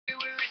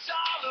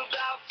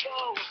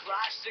a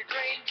plastic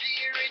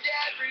reindeer, and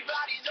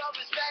everybody's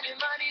overspending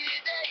money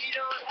that they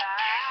don't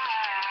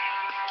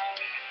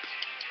have.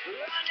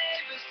 Our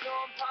neighbor's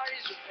throwing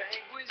parties with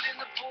penguins in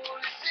the pool.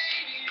 It's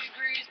 80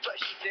 degrees, but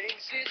she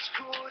thinks it's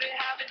cool to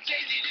have a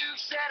Daisy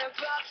Duke Santa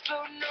Claus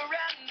floating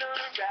around on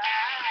a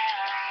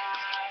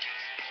raft.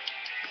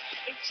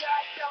 It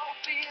just don't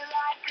feel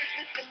like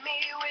Christmas to me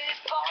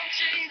with palm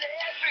trees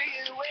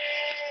everywhere.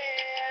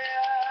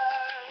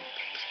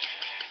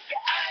 Yeah,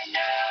 I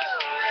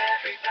know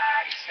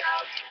everybody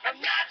stoked. I'm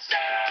not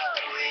so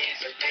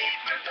easily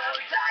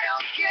provoked. I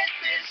don't get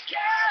this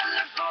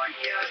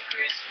California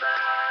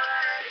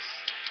Christmas.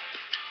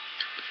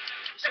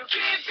 So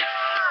keep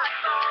your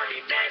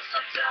thorny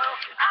mistletoe.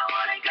 I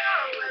wanna go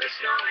where the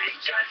snow ain't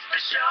just for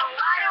show.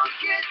 I don't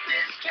get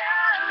this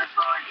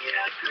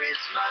California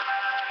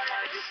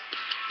Christmas.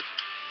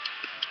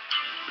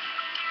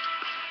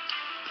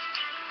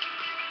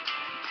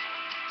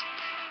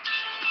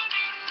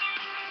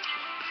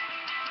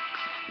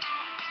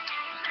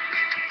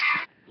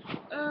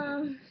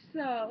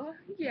 So,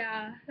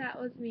 yeah,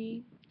 that was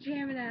me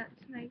jamming out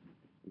to my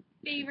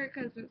favorite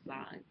Christmas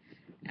song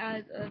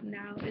as of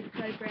now. It's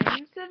by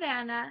Brandon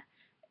Savannah.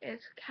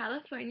 It's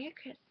California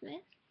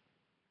Christmas.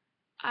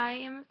 I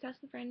am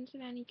obsessed with Brandon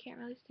Savannah. You can't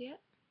really see it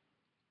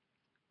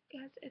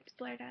because it's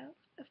blurred out,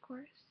 of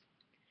course.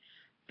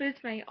 But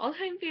it's my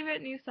all-time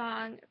favorite new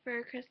song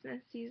for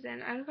Christmas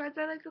season. And of course,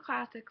 I like the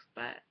classics,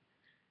 but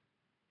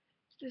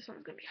this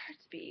one's gonna be hard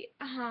to beat.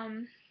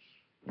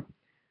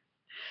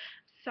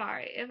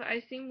 Sorry if I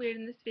seem weird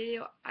in this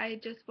video. I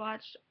just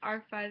watched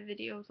R5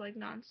 videos like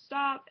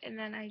non-stop, and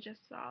then I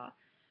just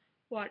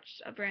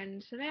watched a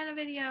Brandon Savannah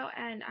video,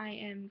 and I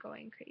am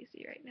going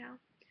crazy right now.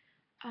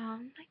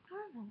 Like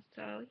normal.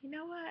 So you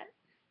know what?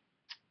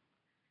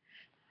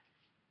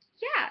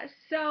 Yeah.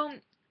 So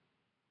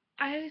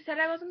I said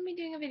I wasn't gonna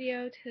be doing a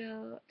video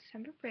till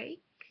December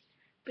break,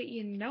 but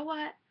you know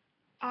what?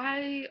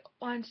 I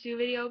wanted to do a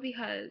video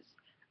because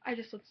I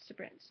just listened to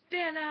Brandon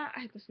Savannah.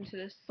 I listened to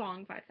this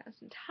song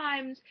 5,000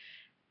 times.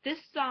 This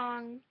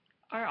song,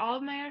 or all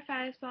of my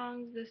R5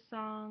 songs, this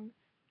song,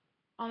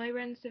 all my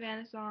Brandon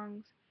Savannah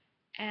songs,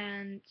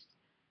 and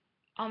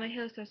all my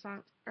Halo Star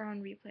songs are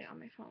on replay on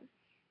my phone.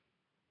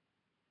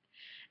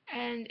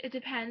 And it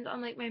depends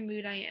on like my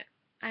mood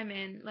I'm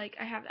in. Like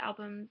I have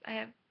albums, I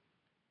have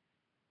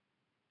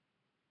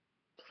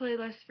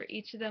playlists for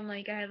each of them.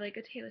 Like I have like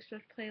a Taylor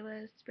Swift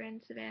playlist,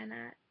 Brandon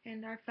Savannah,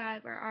 and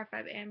R5, or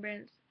R5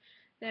 and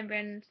then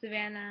Brandon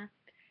Savannah,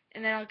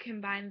 and then I'll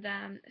combine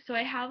them. So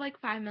I have like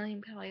 5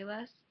 million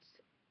playlists,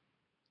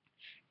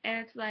 and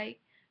it's like,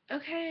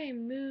 okay,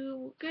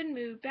 mood, good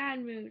mood, bad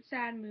mood,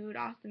 sad mood,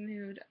 awesome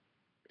mood.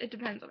 It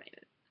depends on my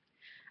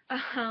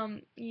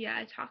mood. Yeah,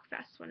 I talk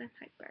fast when I'm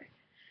hyper.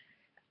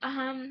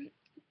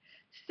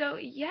 So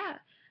yeah,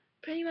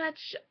 pretty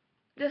much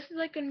this is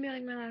like gonna be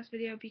like my last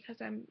video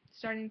because I'm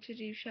starting to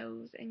do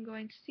shows and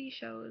going to see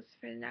shows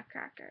for the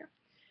Nutcracker,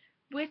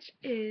 which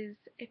is,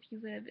 if you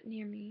live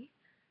near me,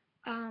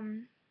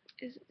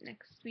 is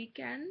next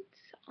weekend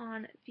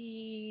on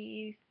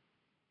the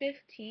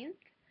 15th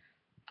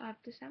of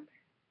December.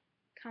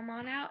 Come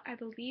on out. I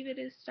believe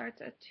it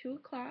starts at 2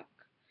 o'clock.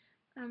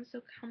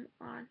 So come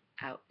on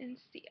out and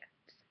see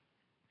it.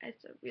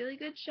 It's a really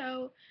good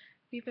show.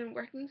 We've been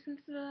working since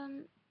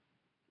the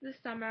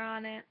summer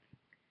on it.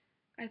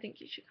 I think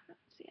you should come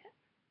out and see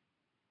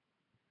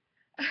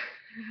it.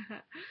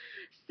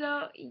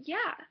 So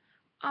yeah,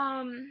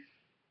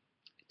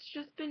 it's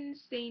just been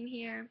insane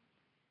here.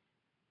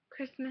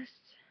 Christmas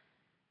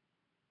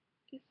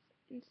is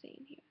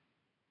insane here.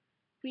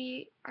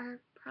 We are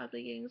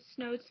probably getting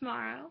snow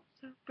tomorrow.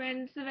 So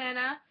Brandon,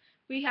 Savannah,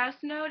 we have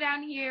snow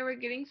down here. We're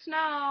getting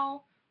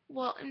snow.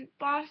 Well, in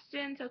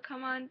Boston, so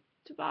come on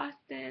to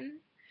Boston.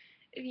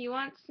 If you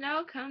want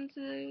snow, come to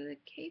the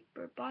Cape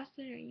or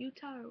Boston or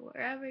Utah or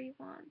wherever you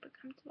want, but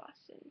come to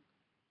Boston.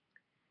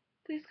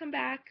 Please come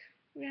back.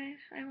 Yeah,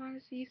 I want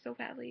to see you so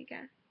badly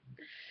again.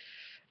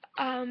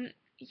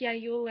 Yeah,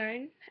 you'll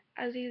learn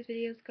as these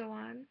videos go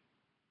on.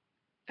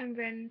 I'm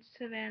Brandon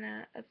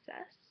Savannah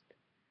obsessed.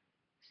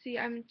 See,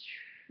 I'm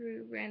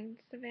true Brandon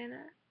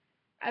Savannah.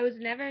 I was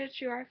never a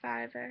true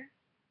R5er.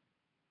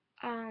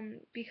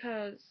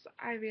 Because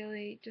I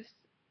really just,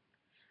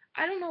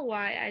 I don't know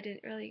why I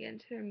didn't really get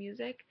into their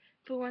music,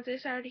 but once I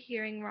started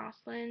hearing Ross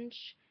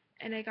Lynch,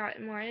 and I got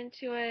more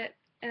into it,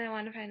 and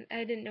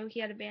I didn't know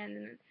he had a band,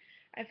 and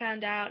I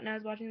found out, and I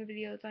was watching the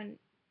videos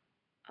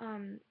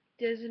on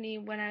Disney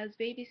when I was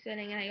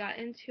babysitting, and I got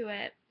into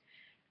it,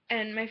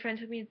 and my friend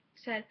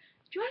said,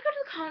 do you want to go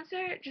to the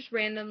concert? Just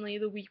randomly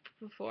the week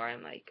before.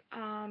 I'm like,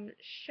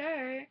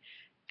 sure.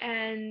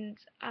 And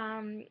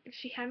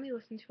she had me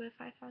listen to it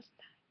 5,000 times.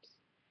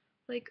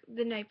 Like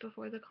the night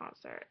before the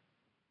concert,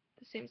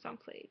 the same song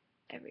played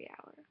every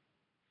hour.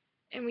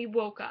 And we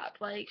woke up,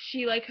 like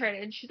she like heard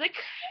it, and she's like,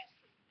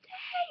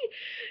 Christy,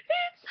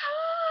 it's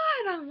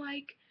hot. I'm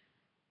like,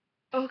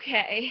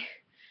 okay.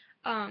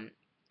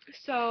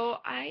 So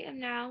I am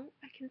now,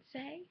 I can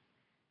say,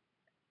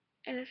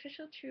 an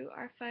official true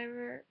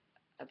R5er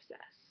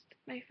obsessed.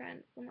 My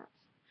friend will not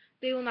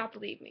They will not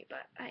believe me,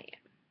 but I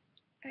am.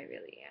 I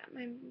really am.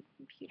 My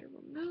computer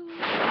will move.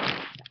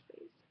 That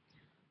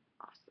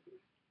awesome.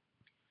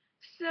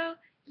 So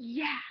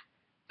yeah,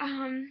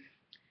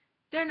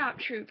 they're not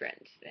true Brent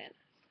Savanas.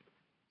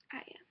 I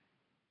am.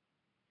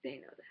 They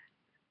know that.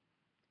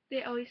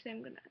 They always say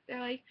I'm gonna.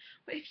 They're like,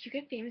 well, if you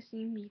get famous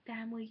and you meet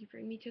them, will you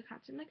bring me to a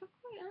concert? I'm like, of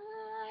course.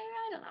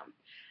 I don't know.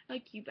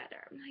 Like, you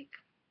better. I'm like,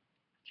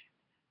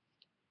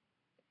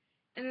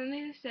 and then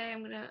they just say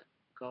I'm gonna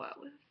go out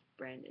with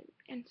Brandon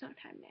and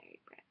sometime marry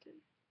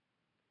Brandon.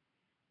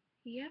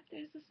 Yep,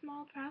 there's a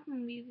small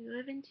problem. We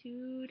live in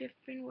two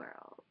different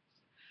worlds.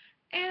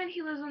 And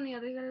he lives on the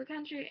other side of the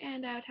country,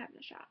 and out having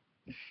a shop.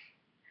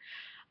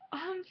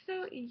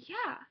 So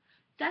yeah,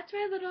 that's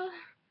my little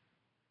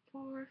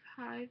 4 or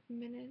 5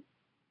 minute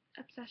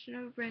obsession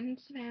of Brandon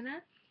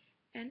Savannah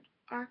and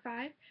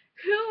R5,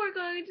 who are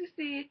going to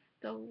see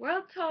the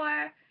world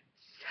tour.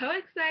 So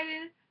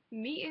excited!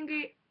 Meet and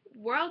greet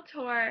world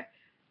tour.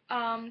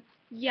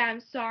 Yeah,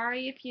 I'm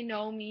sorry if you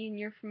know me and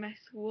you're from my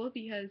school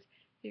because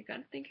you're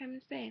gonna think I'm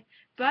insane.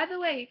 By the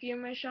way, if you're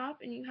in my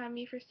shop and you have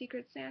me for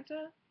Secret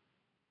Santa,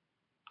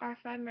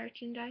 R5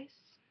 merchandise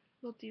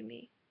will do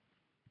me.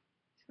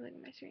 So look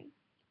at my screen.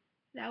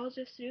 That will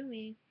just do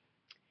me.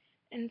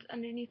 And it's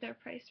underneath our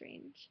price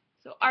range.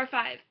 So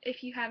R5,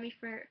 if you have me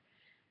for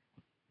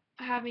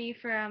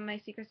my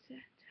Secret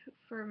Santa.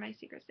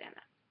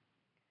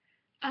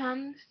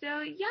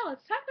 So yeah,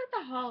 let's talk about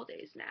the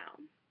holidays now.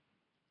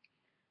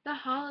 The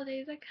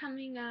holidays are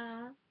coming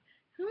up.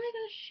 Who am I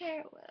gonna share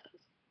it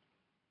with?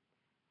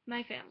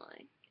 My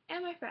family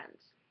and my friends.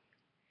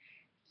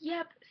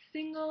 Yep,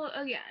 single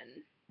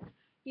again.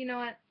 You know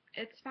what?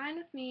 It's fine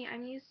with me.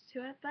 I'm used to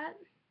it, but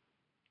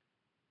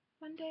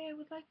one day I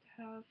would like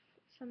to have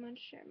someone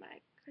share my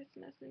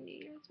Christmas and New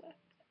Year's with.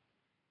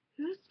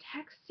 Who's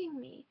texting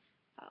me?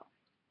 Oh,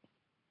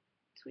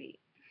 sweet.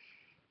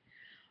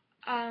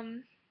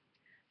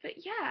 But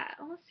yeah,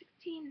 almost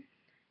 16.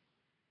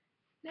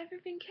 Never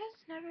been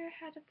kissed, never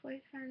had a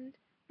boyfriend.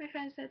 My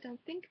friend said don't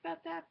think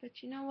about that,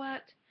 but you know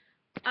what?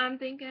 I'm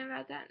thinking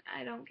about that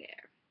and I don't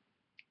care.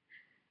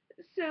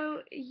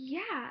 So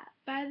yeah,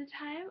 by the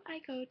time I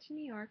go to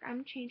New York,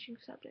 I'm changing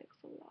subjects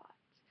a lot.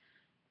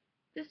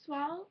 This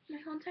wall, my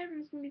whole entire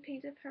room is going to be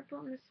painted purple,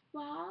 and this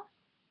wall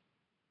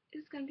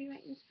is going to be my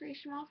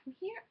inspiration wall from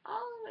here all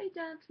the way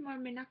down to where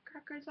my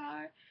nutcrackers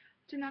are,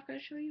 which I'm not going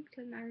to show you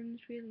because my room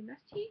is really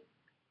messy.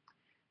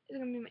 It's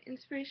going to be my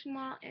inspiration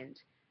wall, and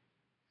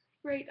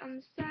right on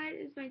the side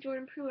is my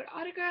Jordan Pruitt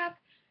autograph.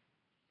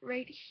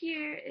 Right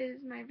here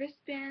is my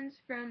wristbands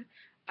from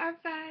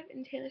R5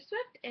 and Taylor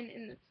Swift, and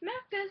in the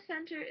smack dead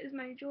center is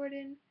my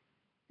Jordan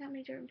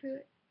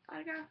Pruitt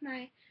autograph,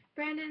 my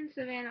Brandon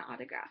Savannah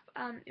autograph,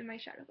 in my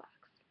shadow box.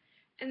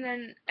 And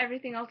then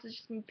everything else is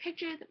just going to be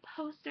pictures and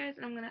posters,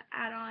 and I'm going to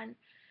add on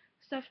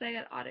stuff that I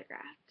got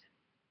autographed.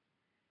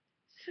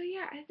 So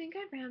yeah, I think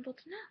I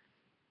rambled enough.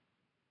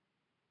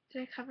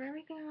 Did I cover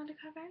everything I wanted to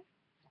cover?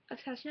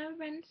 Obsession over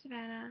Brandon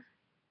Savannah,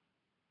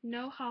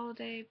 no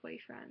holiday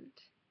boyfriend,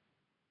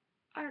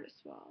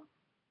 artist wall.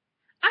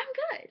 I'm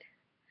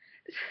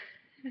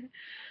good.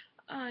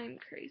 I'm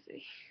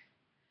crazy.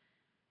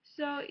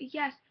 So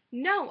yes,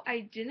 no,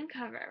 I didn't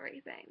cover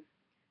everything.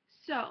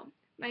 So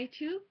my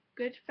two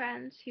good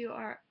friends who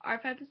are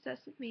R5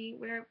 obsessed with me,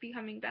 we're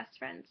becoming best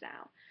friends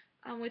now,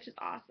 which is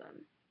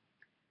awesome.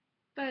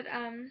 But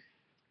my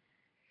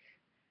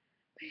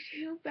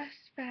two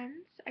best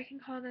friends, I can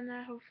call them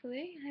that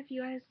hopefully. And if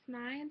you guys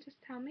mind,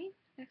 just tell me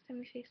next time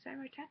we FaceTime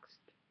or text.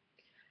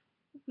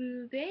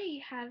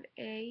 They have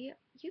a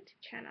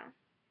YouTube channel.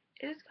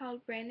 It is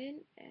called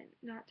Brandon and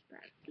not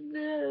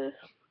Brandon.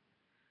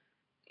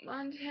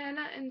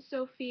 Montana and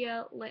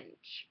Sophia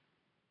Lynch.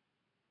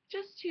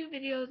 Just 2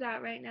 videos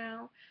out right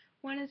now.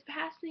 One is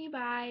Pass Me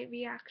By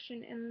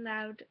Reaction and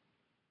Loud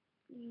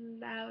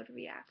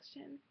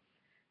Reaction.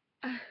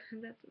 That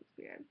sounds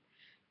weird.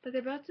 But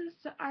they're both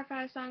our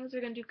 5 songs.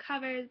 We're going to do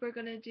covers. We're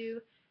going to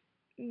do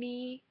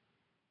me,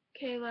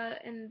 Kayla,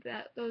 and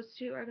those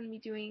two are going to be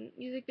doing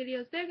music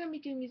videos. They're going to be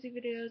doing music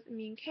videos, and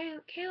me and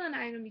Kayla and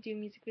I are going to be doing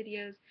music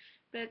videos,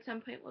 but at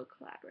some point we'll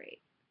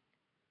collaborate.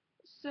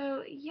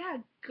 So yeah,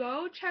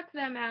 go check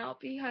them out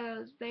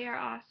because they are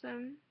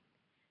awesome.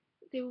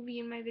 They will be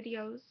in my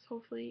videos,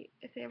 hopefully,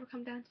 if they ever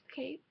come down to the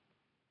Cape,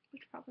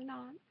 which probably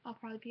not. I'll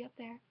probably be up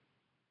there.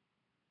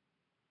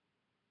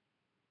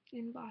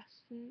 In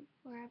Boston,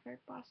 wherever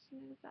Boston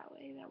is, that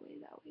way.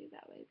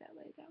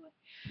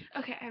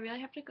 Okay, I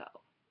really have to go.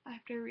 I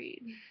have to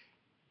read.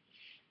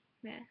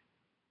 Man.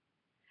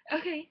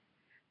 Okay,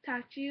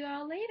 talk to you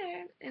all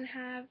later, and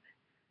have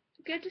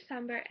a good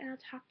December, and I'll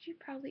talk to you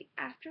probably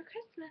after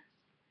Christmas,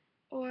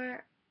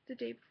 or the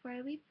day before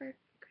I leave for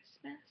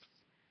Christmas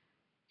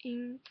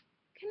in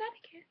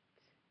Connecticut.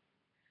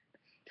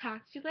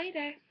 Talk to you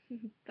later.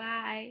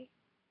 Bye.